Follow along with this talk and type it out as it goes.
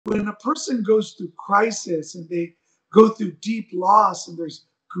when a person goes through crisis and they go through deep loss and there's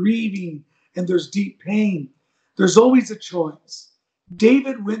grieving and there's deep pain, there's always a choice.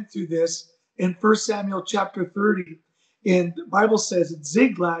 David went through this in 1 Samuel chapter 30. And the Bible says at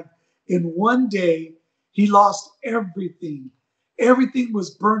Ziklag, in one day, he lost everything. Everything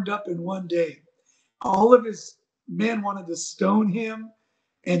was burned up in one day. All of his men wanted to stone him,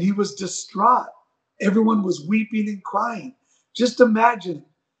 and he was distraught. Everyone was weeping and crying. Just imagine.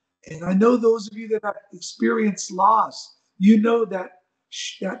 And I know those of you that have experienced loss, you know that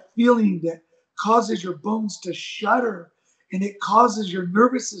feeling that causes your bones to shudder, and it causes your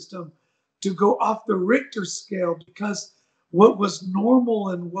nervous system to go off the Richter scale, because what was normal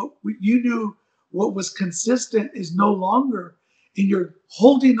and what you knew, what was consistent, is no longer. And you're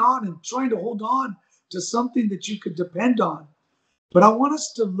holding on and trying to hold on to something that you could depend on. But I want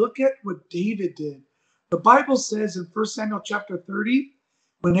us to look at what David did. The Bible says in 1 Samuel chapter 30,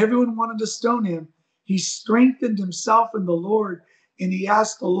 when everyone wanted to stone him, he strengthened himself in the Lord, and he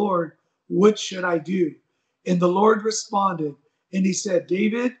asked the Lord, "What should I do?" And the Lord responded, and he said,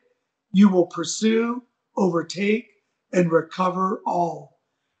 "David, you will pursue, overtake, and recover all."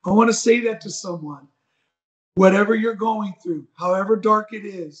 I want to say that to someone. Whatever you're going through, however dark it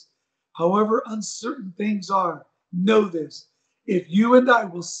is, however uncertain things are, know this. If you and I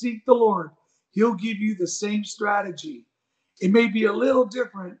will seek the Lord, he'll give you the same strategy. It may be a little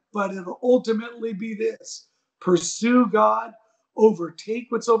different, but it'll ultimately be this: pursue God, overtake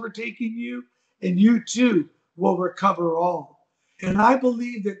what's overtaking you, and you too will recover all. And I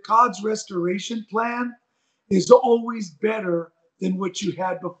believe that God's restoration plan is always better than what you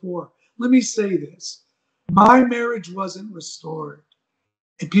had before. Let me say this. My marriage wasn't restored.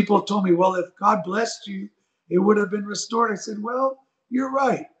 And people told me, well, if God blessed you, it would have been restored. I said, well, you're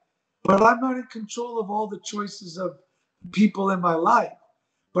right. But I'm not in control of all the choices of people in my life.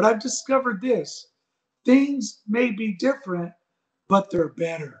 But I've discovered this. Things may be different, but they're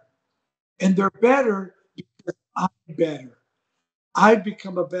better. And they're better because I'm better. I've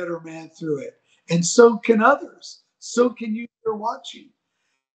become a better man through it. And so can others. So can you who are watching.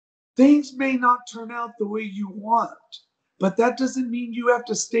 Things may not turn out the way you want, but that doesn't mean you have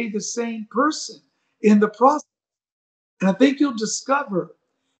to stay the same person in the process. And I think you'll discover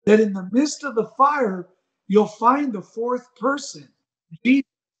that in the midst of the fire, you'll find the fourth person.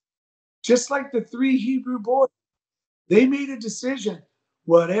 Just like the three Hebrew boys, they made a decision.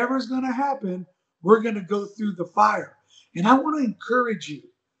 Whatever's going to happen, we're going to go through the fire. And I want to encourage you,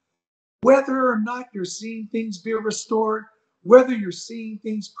 whether or not you're seeing things be restored, whether you're seeing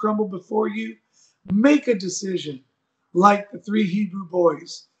things crumble before you, make a decision like the three Hebrew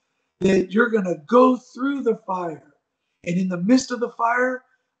boys, that you're going to go through the fire. And in the midst of the fire,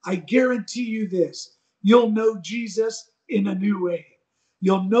 I guarantee you this: you'll know Jesus in a new way.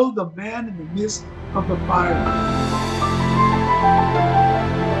 You'll know the man in the midst of the fire.